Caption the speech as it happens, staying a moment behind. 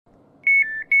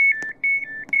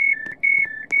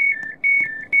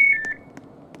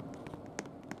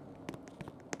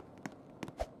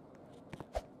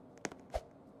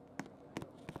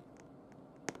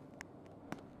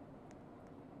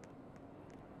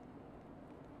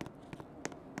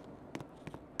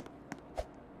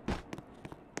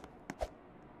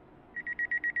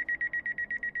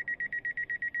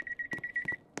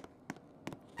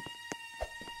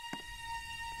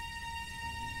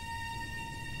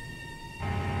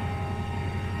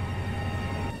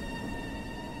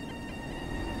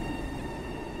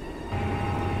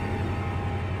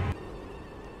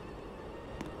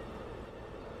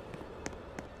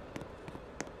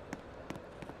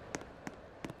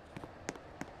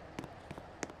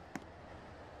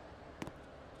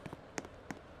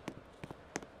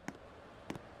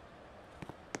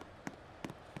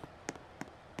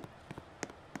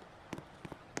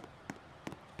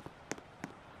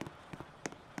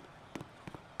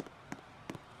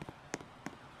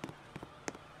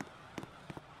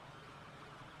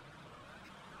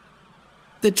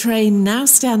The train now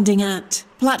standing at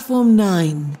platform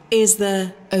 9 is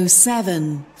the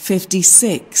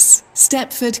 0756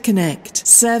 Stepford Connect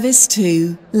service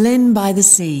to Lynn by the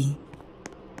Sea.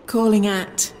 Calling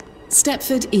at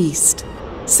Stepford East,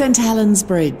 St Helens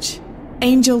Bridge,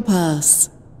 Angel Pass,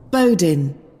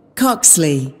 Bowdon,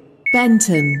 Coxley,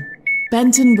 Benton,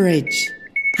 Benton Bridge,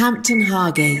 Hampton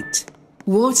Hargate,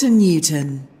 Wharton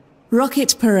Newton,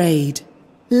 Rocket Parade,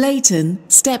 Leighton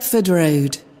Stepford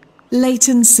Road,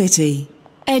 Leighton City,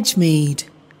 Edgemead,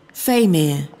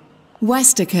 Faymere,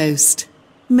 Westercoast,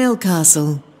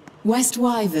 Milcastle, West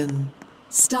Wyvern,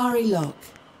 Starry Lock,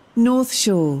 North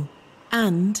Shore,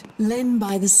 and Lynn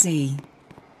by the Sea.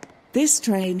 This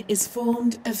train is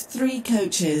formed of 3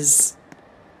 coaches.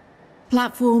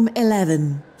 Platform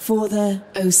 11 for the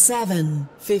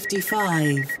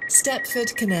 0755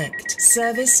 Stepford Connect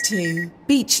service to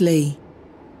Beachley.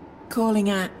 Calling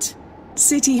at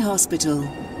City Hospital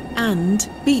and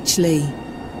Beachley.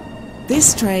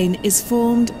 This train is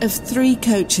formed of 3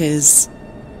 coaches.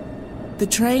 The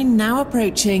train now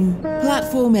approaching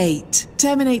platform 8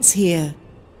 terminates here.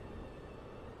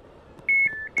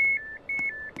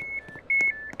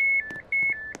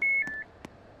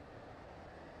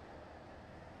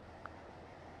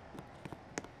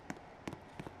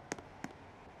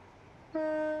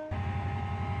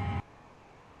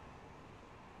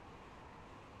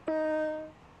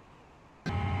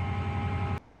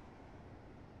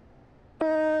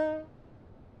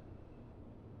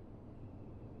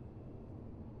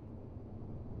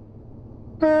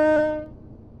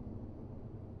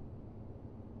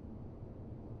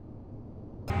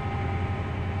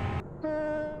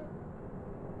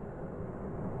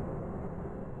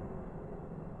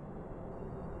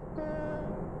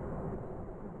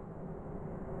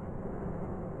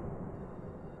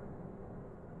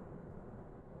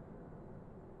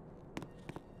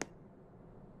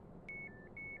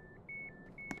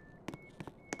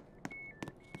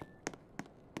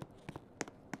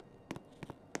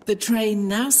 The train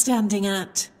now standing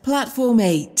at platform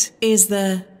 8 is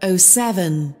the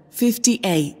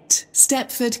 0758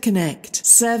 Stepford Connect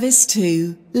service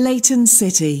to Leighton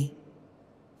City.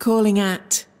 Calling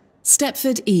at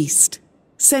Stepford East,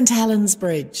 St Helens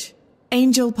Bridge,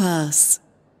 Angel Pass,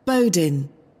 Bowdon,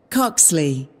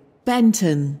 Coxley,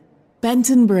 Benton,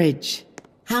 Benton Bridge,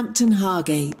 Hampton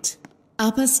Hargate,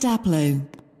 Upper Staplow,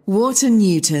 Wharton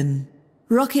Newton,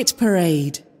 Rocket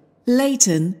Parade,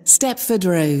 Leighton Stepford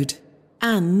Road,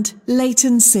 and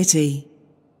Leighton City.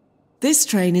 This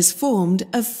train is formed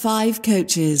of 5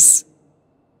 coaches.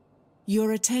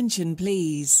 Your attention,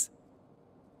 please.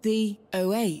 The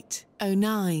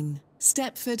 0809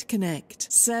 Stepford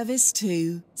Connect service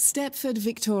to Stepford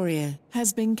Victoria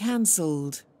has been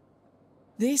cancelled.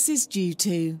 This is due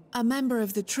to a member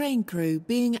of the train crew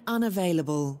being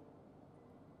unavailable.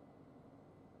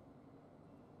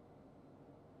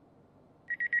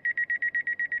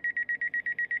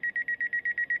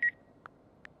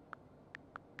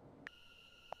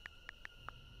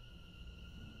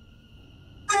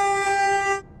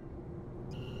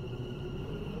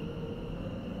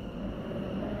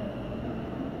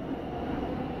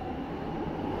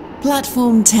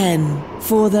 Platform 10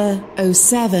 for the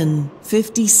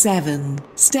 0757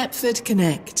 Stepford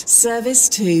Connect service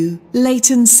to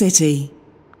Leighton City.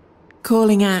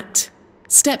 Calling at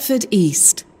Stepford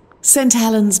East, St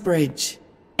Helens Bridge,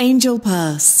 Angel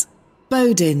Pass,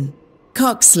 Bowdon,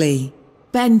 Coxley,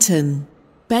 Benton,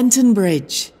 Benton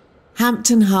Bridge,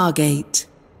 Hampton Hargate,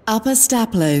 Upper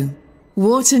Staplow,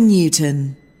 Wharton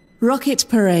Newton, Rocket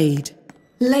Parade,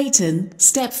 Leighton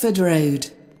Stepford Road,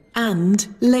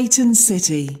 and Leighton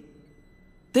City.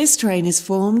 This train is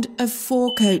formed of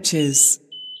 4 coaches.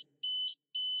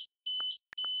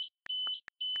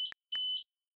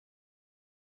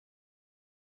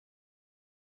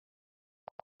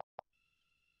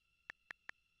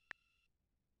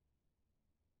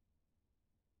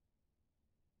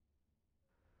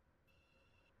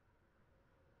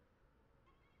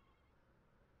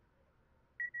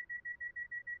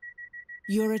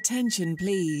 Your attention,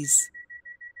 please.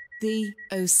 The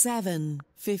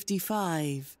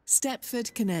 0755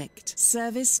 Stepford Connect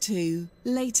service to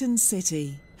Leighton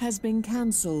City has been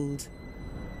cancelled.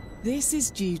 This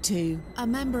is due to a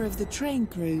member of the train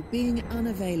crew being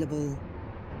unavailable.